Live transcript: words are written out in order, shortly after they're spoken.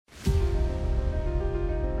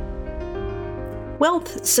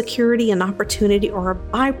Wealth, security, and opportunity are a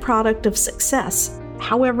byproduct of success.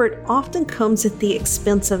 However, it often comes at the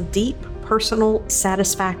expense of deep personal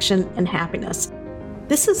satisfaction and happiness.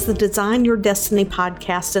 This is the Design Your Destiny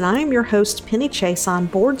podcast, and I am your host, Penny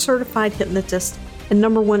Chason, board-certified hypnotist and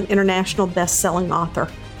 #1 international best-selling author.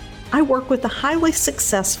 I work with the highly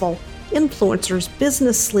successful influencers,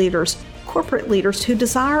 business leaders, corporate leaders who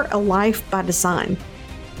desire a life by design.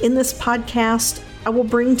 In this podcast, I will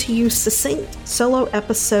bring to you succinct solo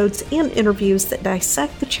episodes and interviews that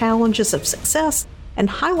dissect the challenges of success and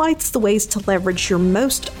highlights the ways to leverage your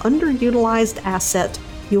most underutilized asset,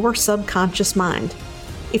 your subconscious mind.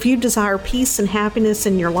 If you desire peace and happiness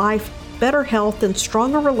in your life, better health, and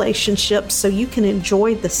stronger relationships so you can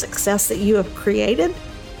enjoy the success that you have created,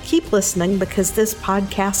 keep listening because this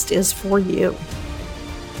podcast is for you.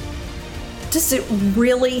 Does it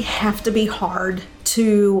really have to be hard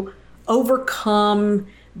to overcome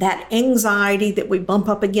that anxiety that we bump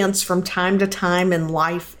up against from time to time in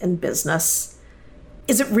life and business?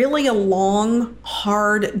 Is it really a long,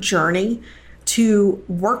 hard journey to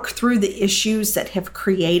work through the issues that have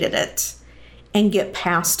created it and get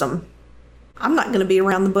past them? I'm not going to be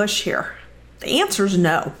around the bush here. The answer is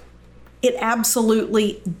no. It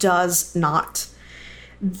absolutely does not.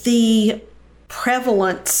 The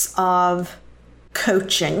prevalence of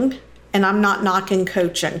coaching, and I'm not knocking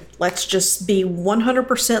coaching. Let's just be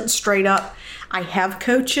 100% straight up. I have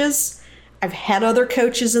coaches. I've had other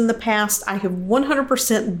coaches in the past. I have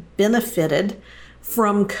 100% benefited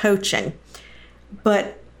from coaching.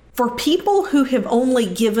 But for people who have only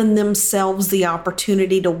given themselves the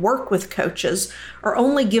opportunity to work with coaches, or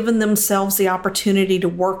only given themselves the opportunity to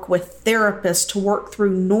work with therapists, to work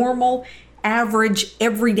through normal, average,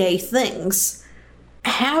 everyday things,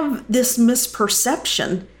 have this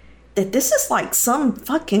misperception that this is like some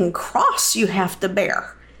fucking cross you have to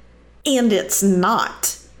bear. And it's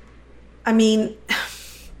not. I mean,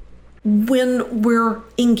 when we're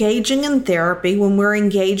engaging in therapy, when we're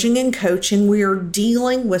engaging in coaching, we are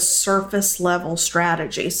dealing with surface level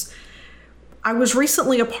strategies. I was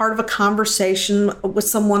recently a part of a conversation with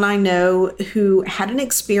someone I know who had an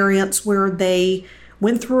experience where they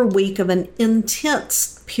went through a week of an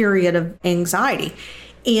intense period of anxiety.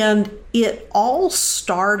 And it all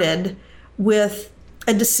started with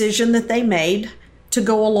a decision that they made to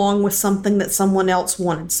go along with something that someone else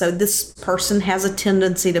wanted. So this person has a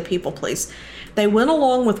tendency to people please. They went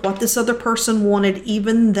along with what this other person wanted,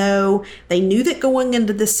 even though they knew that going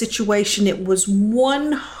into this situation, it was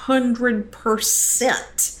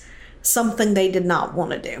 100% something they did not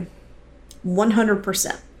want to do.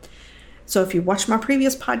 100%. So if you watch my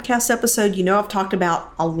previous podcast episode, you know I've talked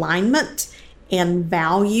about alignment and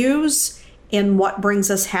values and what brings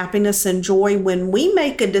us happiness and joy. When we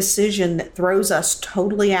make a decision that throws us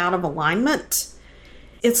totally out of alignment,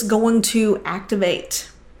 it's going to activate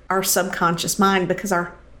our subconscious mind, because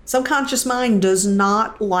our subconscious mind does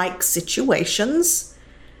not like situations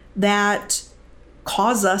that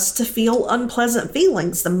cause us to feel unpleasant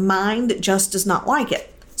feelings. The mind just does not like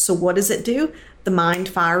it. So what does it do? The mind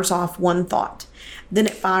fires off one thought. Then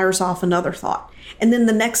it fires off another thought. And then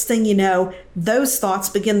the next thing you know, those thoughts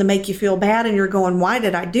begin to make you feel bad and you're going, why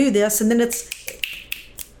did I do this? And then it's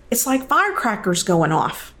like firecrackers going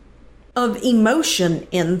off of emotion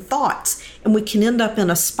and thoughts. And we can end up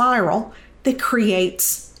in a spiral that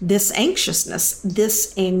creates this anxiousness,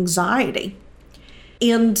 this anxiety.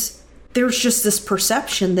 And there's just this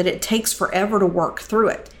perception that it takes forever to work through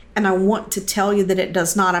it. And I want to tell you that it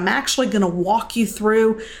does not. I'm actually going to walk you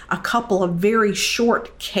through a couple of very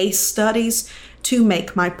short case studies to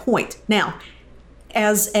make my point. Now,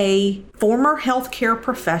 as a former healthcare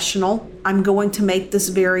professional, I'm going to make this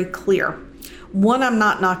very clear. One, I'm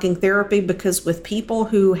not knocking therapy, because with people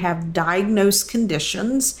who have diagnosed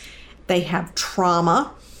conditions, they have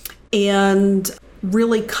trauma and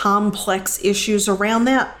really complex issues around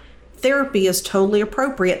that. Therapy is totally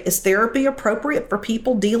appropriate. Is therapy appropriate for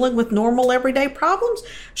people dealing with normal everyday problems?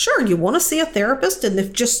 Sure, you want to see a therapist, and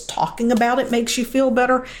if just talking about it makes you feel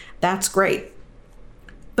better, that's great.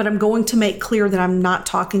 But I'm going to make clear that I'm not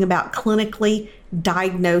talking about clinically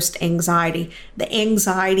diagnosed anxiety, the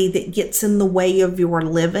anxiety that gets in the way of your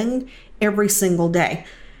living every single day.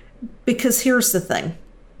 Because here's the thing.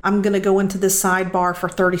 I'm going to go into this sidebar for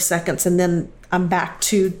 30 seconds, and then I'm back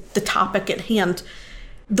to the topic at hand.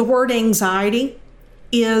 The word anxiety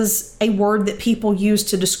is a word that people use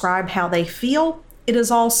to describe how they feel. It is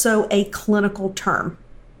also a clinical term.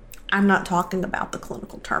 I'm not talking about the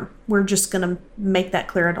clinical term. We're just going to make that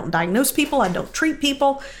clear. I don't diagnose people. I don't treat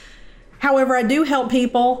people. However, I do help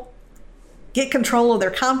people get control of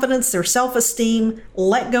their confidence, their self-esteem,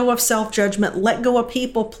 let go of self-judgment, let go of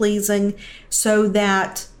people-pleasing, so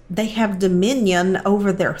that they have dominion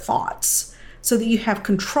over their thoughts, so that you have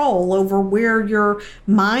control over where your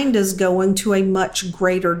mind is going to a much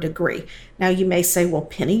greater degree. Now, you may say, well,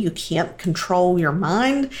 Penny, you can't control your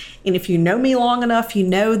mind. And if you know me long enough, you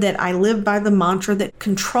know that I live by the mantra that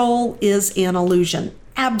control is an illusion.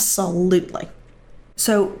 Absolutely.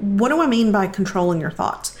 So what do I mean by controlling your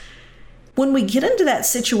thoughts? When we get into that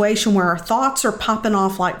situation where our thoughts are popping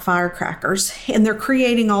off like firecrackers and they're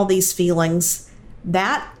creating all these feelings,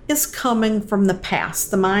 that is coming from the past.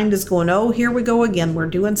 The mind is going, oh, here we go again. We're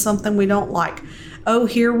doing something we don't like. Oh,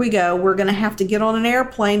 here we go. We're going to have to get on an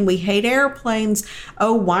airplane. We hate airplanes.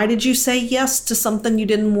 Oh, why did you say yes to something you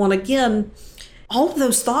didn't want again? All of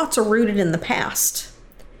those thoughts are rooted in the past.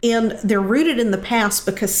 And they're rooted in the past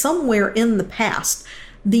because somewhere in the past,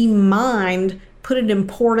 the mind put an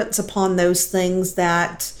importance upon those things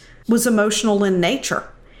that was emotional in nature.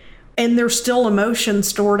 And there's still emotion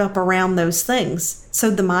stored up around those things. So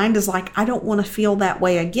the mind is like, I don't want to feel that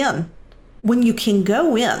way again. When you can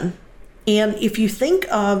go in, and if you think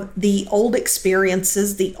of the old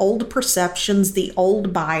experiences, the old perceptions, the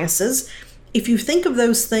old biases, if you think of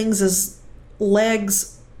those things as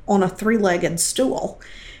legs on a three-legged stool,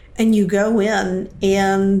 and you go in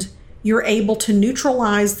and you're able to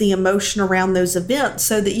neutralize the emotion around those events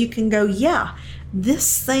so that you can go, yeah,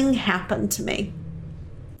 this thing happened to me.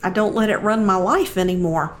 I don't let it run my life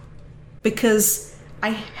anymore because I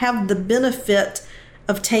have the benefit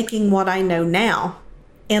of taking what I know now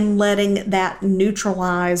and letting that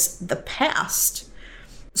neutralize the past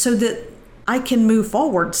so that I can move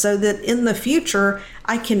forward, so that in the future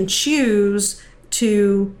I can choose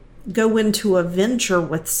to go into a venture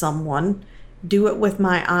with someone, do it with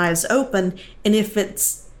my eyes open. And if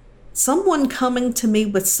it's someone coming to me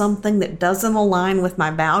with something that doesn't align with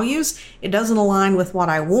my values, it doesn't align with what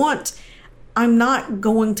I want, I'm not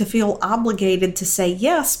going to feel obligated to say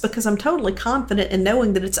yes, because I'm totally confident in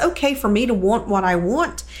knowing that it's okay for me to want what I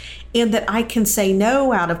want and that I can say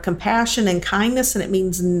no out of compassion and kindness, and it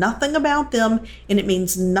means nothing about them and it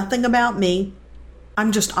means nothing about me.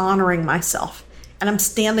 I'm just honoring myself and I'm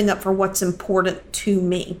standing up for what's important to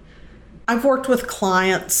me. I've worked with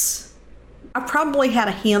clients. I've probably had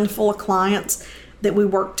a handful of clients that we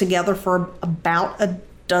worked together for about a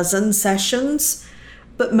dozen sessions,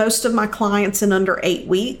 but most of my clients in under 8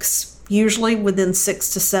 weeks, usually within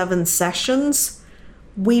 6 to 7 sessions,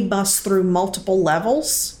 we bust through multiple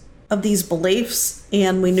levels of these beliefs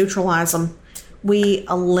and we neutralize them. We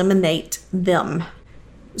eliminate them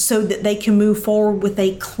so that they can move forward with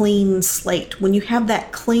a clean slate. When you have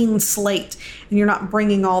that clean slate and you're not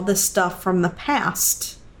bringing all this stuff from the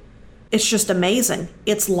past, it's just amazing.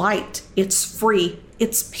 It's light, it's free,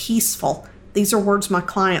 it's peaceful. These are words my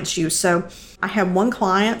clients use. So I have one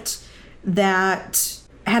client that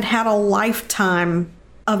had a lifetime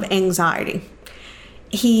of anxiety.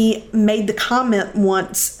 He made the comment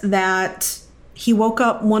once that he woke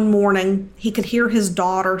up one morning, he could hear his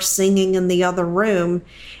daughter singing in the other room,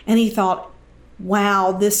 and he thought,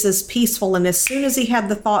 wow, this is peaceful. And as soon as he had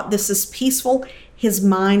the thought, this is peaceful, his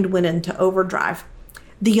mind went into overdrive.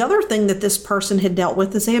 The other thing that this person had dealt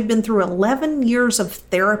with is they had been through 11 years of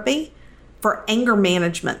therapy for anger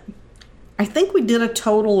management. I think we did a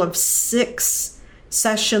total of 6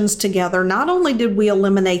 sessions together. Not only did we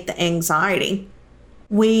eliminate the anxiety,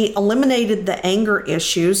 we eliminated the anger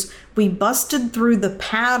issues. We busted through the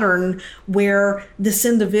pattern where this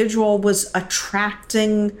individual was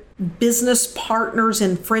attracting business partners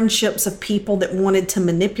and friendships of people that wanted to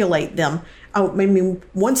manipulate them. I mean,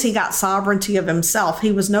 once he got sovereignty of himself,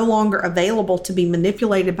 he was no longer available to be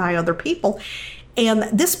manipulated by other people. And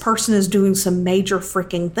this person is doing some major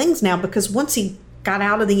freaking things now, because once he got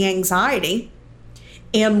out of the anxiety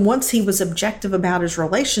and once he was objective about his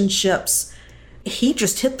relationships, he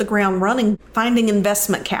just hit the ground running, finding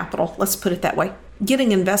investment capital. Let's put it that way.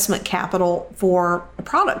 Getting investment capital for a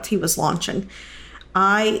product he was launching.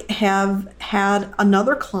 I have had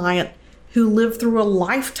another client who lived through a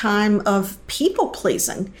lifetime of people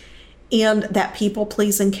pleasing. And that people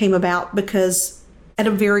pleasing came about because at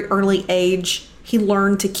a very early age, he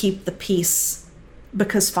learned to keep the peace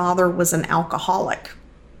because father was an alcoholic.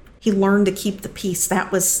 He learned to keep the peace.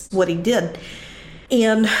 That was what he did.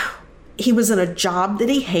 And he was in a job that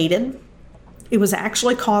he hated. It was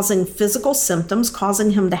actually causing physical symptoms,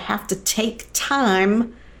 causing him to have to take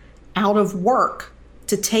time out of work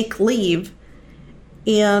to take leave.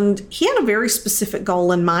 And he had a very specific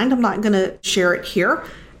goal in mind. I'm not going to share it here,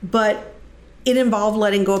 but it involved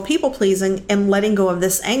letting go of people pleasing and letting go of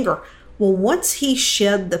this anger. Well, once he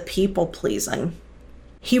shed the people pleasing,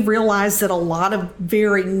 he realized that a lot of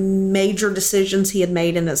very major decisions he had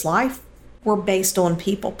made in his life were based on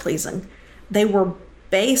people pleasing. They were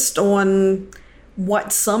based on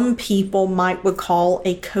what some people would call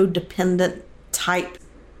a codependent type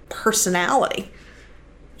personality.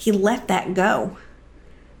 He let that go.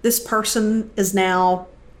 This person is now,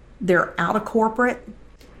 they're out of corporate,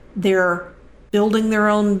 they're building their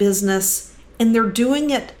own business, and they're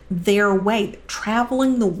doing it their way,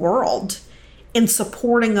 traveling the world and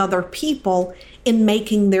supporting other people in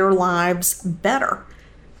making their lives better.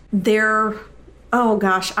 Oh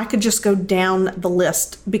gosh, I could just go down the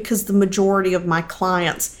list because the majority of my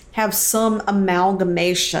clients have some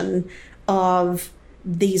amalgamation of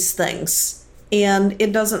these things. And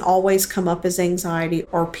it doesn't always come up as anxiety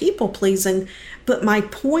or people pleasing. But my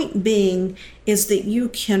point being is that you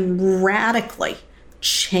can radically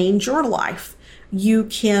change your life. You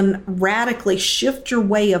can radically shift your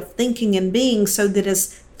way of thinking and being so that as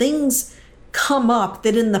things come up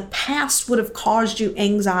that in the past would have caused you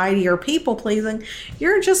anxiety or people pleasing,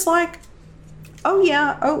 you're just like, oh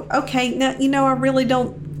yeah, oh okay, now I really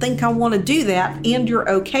don't think I want to do that, and you're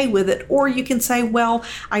okay with it. Or you can say, well,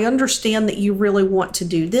 I understand that you really want to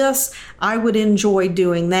do this. I would enjoy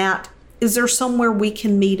doing that. Is there somewhere we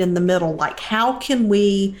can meet in the middle? Like, how can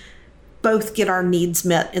we both get our needs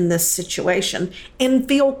met in this situation and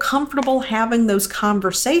feel comfortable having those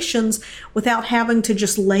conversations without having to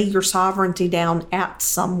just lay your sovereignty down at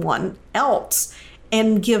someone else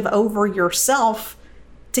and give over yourself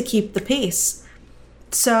to keep the peace?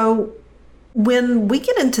 So when we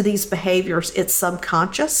get into these behaviors, it's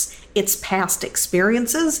subconscious, it's past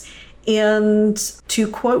experiences. And to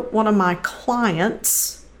quote one of my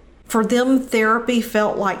clients, for them, therapy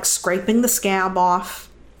felt like scraping the scab off,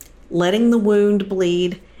 letting the wound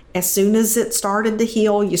bleed. As soon as it started to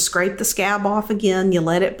heal, you scrape the scab off again, you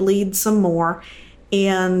let it bleed some more.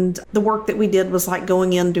 And the work that we did was like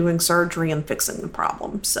going in, doing surgery and fixing the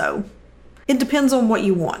problem. So it depends on what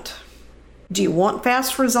you want. Do you want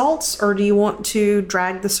fast results, or do you want to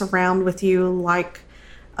drag this around with you like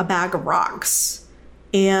a bag of rocks?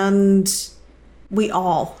 And we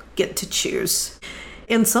all get to choose.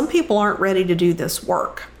 And some people aren't ready to do this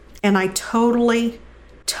work. And I totally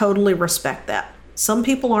respect that. Some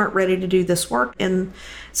people aren't ready to do this work. And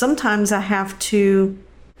sometimes I have to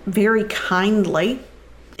very kindly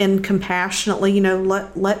and compassionately,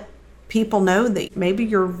 let people know that maybe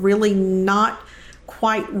you're really not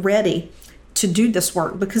quite ready to do this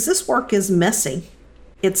work, because this work is messy.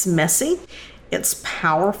 It's messy. It's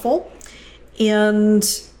powerful. And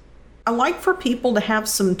I like for people to have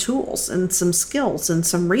some tools and some skills and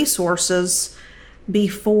some resources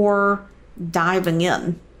before diving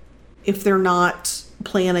in if they're not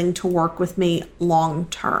planning to work with me long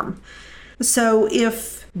term. So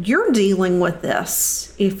if you're dealing with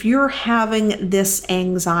this, if you're having this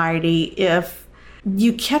anxiety, if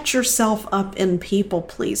you catch yourself up in people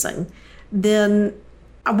pleasing, then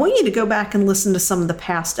I want you to go back and listen to some of the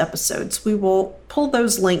past episodes. We will pull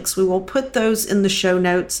those links. We will put those in the show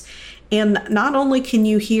notes. And not only can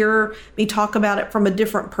you hear me talk about it from a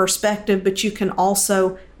different perspective, but you can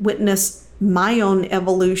also witness my own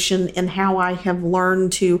evolution in how I have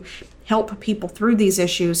learned to help people through these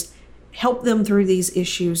issues, help them through these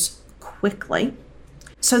issues quickly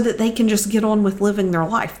so that they can just get on with living their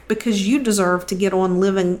life, because you deserve to get on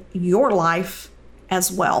living your life as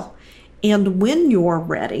well. And when you're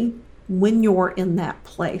ready, when you're in that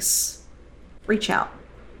place, reach out.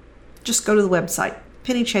 Just go to the website,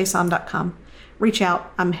 pennychason.com. Reach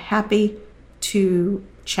out. I'm happy to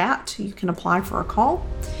chat. You can apply for a call.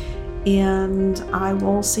 And I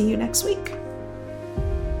will see you next week.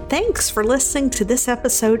 Thanks for listening to this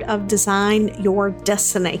episode of Design Your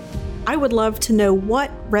Destiny. I would love to know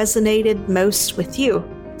what resonated most with you.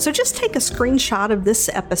 So just take a screenshot of this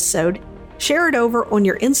episode, share it over on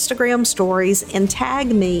your Instagram stories, and tag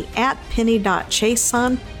me at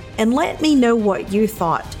penny.chason and let me know what you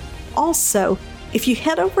thought. Also, if you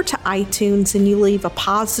head over to iTunes and you leave a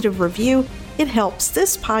positive review, it helps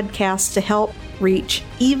this podcast to help reach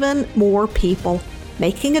even more people,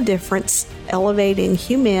 making a difference, elevating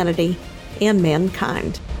humanity and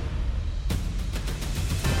mankind.